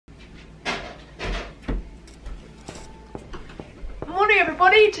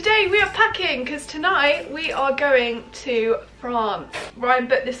everybody, today we are packing because tonight we are going to France. Ryan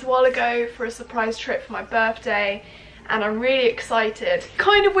booked this a while ago for a surprise trip for my birthday and I'm really excited.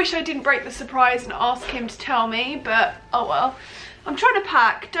 Kind of wish I didn't break the surprise and ask him to tell me, but oh well. I'm trying to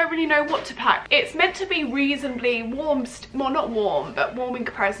pack, don't really know what to pack. It's meant to be reasonably warm, well not warm, but warm in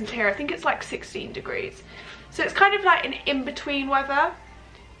comparison to here. I think it's like 16 degrees. So it's kind of like an in-between weather.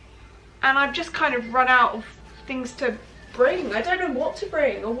 And I've just kind of run out of things to bring. I don't know what to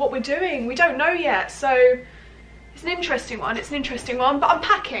bring or what we're doing. We don't know yet, so it's an interesting one. It's an interesting one, but I'm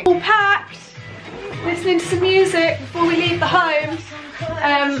packing. All packed, listening to some music before we leave the home.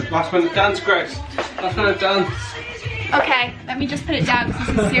 Last minute dance, Grace. Last minute dance. Okay, let me just put it down because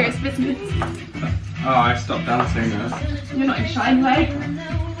this is serious business. Oh, I stopped dancing now. You're not in shy anyway.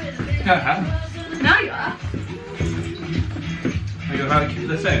 Yeah. Now you are. Are you about to keep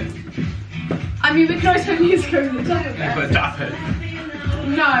this in? I mean, we can always put music over the top of Yeah, it. but dap it.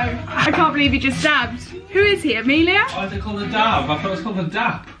 No, I can't believe you just dabbed. Who is he, Amelia? Oh, is it called a dab? I thought it was called a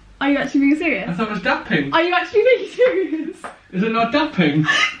dap. Are you actually being I serious? thought it was dapping. Are you actually being serious? Is it not dapping? No,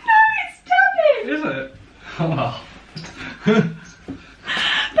 it's dabbing! Is it? Oh.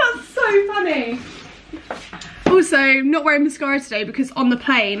 That's so funny. Also, not wearing mascara today because on the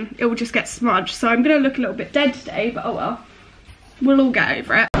plane it will just get smudged. So I'm gonna look a little bit dead today, but oh well. We'll all get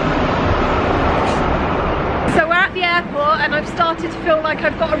over it. So we're at the airport and I've started to feel like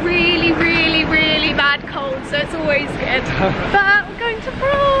I've got a really bad cold, so it's always good. But we're going to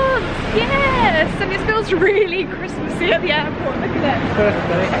France! Yes! And it feels really Christmassy at the airport. Look at it.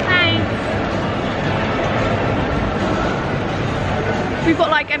 Thanks. We've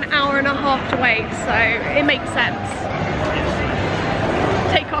got like an hour and a half to wait, so it makes sense.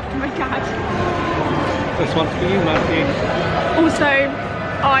 Take after my dad. This one's for you, Matthew. Also,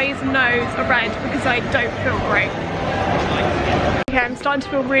 eyes and nose are red because I don't feel great. Okay, I'm starting to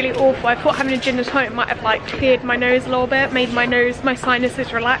feel really awful. I thought having a gin and tonic might have like cleared my nose a little bit, made my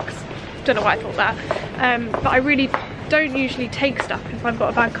sinuses relax. Don't know why I thought that. But I really don't usually take stuff if I've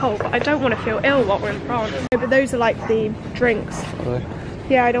got a bad cold, but I don't want to feel ill while we're in France. But those are like the drinks. Really?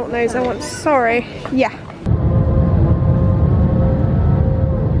 Yeah, I don't want those. I want, sorry. Yeah.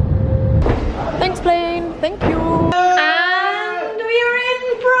 Thanks, plane. Thank you. And we are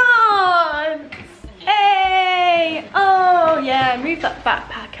in France. Hey. Oh, yeah. Move that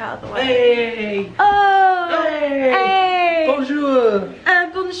backpack out of the way. Hey! Oh. Hey! Hey. Bonjour!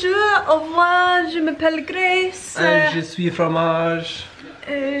 Bonjour, au revoir, je m'appelle Grace. Je suis fromage.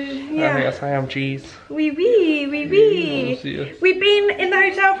 Yeah. Yes, I am cheese. Oui, oui, oui, oui. We've been in the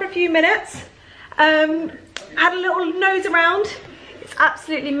hotel for a few minutes. Had a little nose around. It's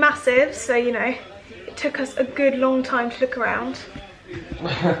absolutely massive, so you know, it took us a good long time to look around.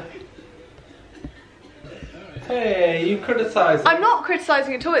 Hey, you criticising? I'm not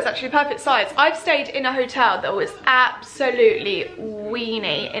criticising at all, it's actually perfect size. I've stayed in a hotel that was absolutely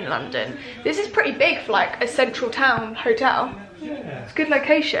weenie in London. This is pretty big for like a central town hotel. Yeah. It's a good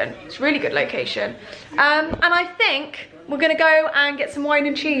location, it's a really good location. And I think we're gonna go and get some wine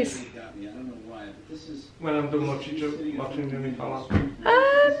and cheese. When I'm done watching Jimmy Fallon.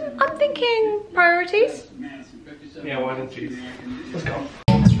 I'm thinking priorities. Yeah, wine and cheese. Let's go.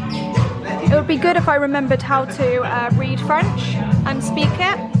 It would be good if I remembered how to read French and speak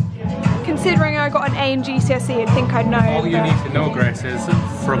it. Considering I got an A in GCSE, I'd think I'd know. All you need to know, Grace, is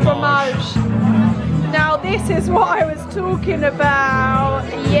fromage. Fromage. Now this is what I was talking about.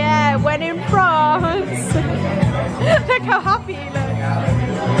 Yeah, when in France. Look how happy he looks.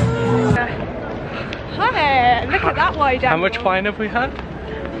 Hi, look at that wide angle. How much wine have we had?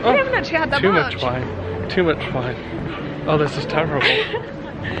 We haven't actually had that much. Too much wine. Too much wine. Oh, this is terrible.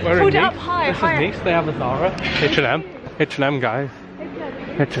 Hold it up high. This is Nice. They have a Zara. H&M. H&M, guys.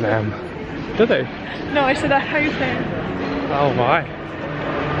 H&M. Do they? No, I said I hope it. Oh, why?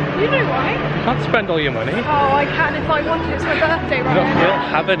 You know why? You can't spend all your money. Oh, I can if I wanted. It's my birthday, right? You don't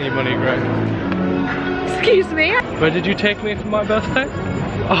have any money, Grace. Excuse me? Where did you take me for my birthday?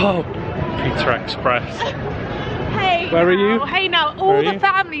 Oh, Pizza Express. Hey. Where are you? Hey now, all the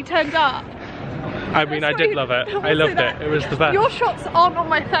family turned up. I mean, I did love it. I loved it. It was the best. Your shots aren't on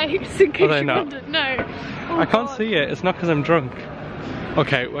my face in case you not? wondered. No. Oh, I can't see it. It's not because I'm drunk.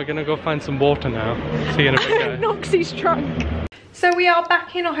 Okay, we're gonna go find some water now. See you in a bit, guys. Noxie's drunk. So we are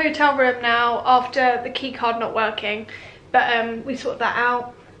back in our hotel room now after the key card not working. But we sorted that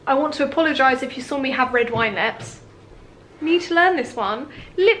out. I want to apologise if you saw me have red wine lips. Need to learn this one.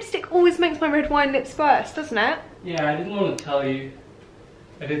 Lipstick always makes my red wine lips first, doesn't it? Yeah, I didn't want to tell you.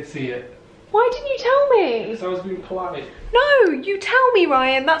 I did see it. Why didn't you tell me? Because I was being polite. No, you tell me,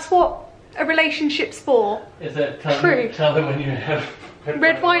 Ryan. That's what a relationship's for. Is it? True. Tell them when you have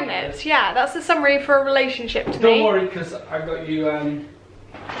Red wine lips, yeah, that's the summary for a relationship to me. Don't worry, because I got you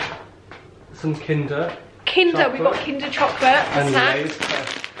some Kinder. We've got Kinder chocolate And snacks.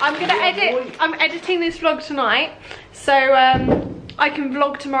 I'm editing this vlog tonight, so I can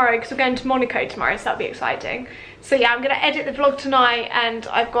vlog tomorrow because we're going to Monaco tomorrow, so that'll be exciting. So yeah, I'm gonna edit the vlog tonight, and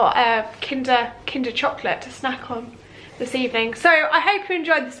I've got a Kinder chocolate to snack on this evening. So I hope you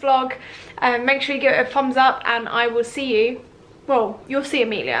enjoyed this vlog. Make sure you give it a thumbs up, and I will see you. Well, you'll see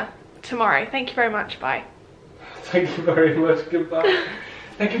Amelia tomorrow. Thank you very much. Bye. Thank you very much. Goodbye.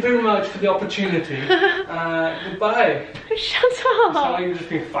 Thank you very much for the opportunity. Goodbye. Shut up. It's not like you've just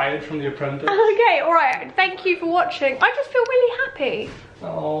been fired from The Apprentice. Okay, alright. Thank you for watching. I just feel really happy.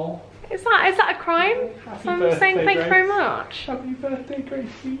 Oh. Is that a crime? Happy So I'm birthday, saying thank you very Grace. much. Happy birthday,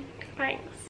 Gracie. Thanks.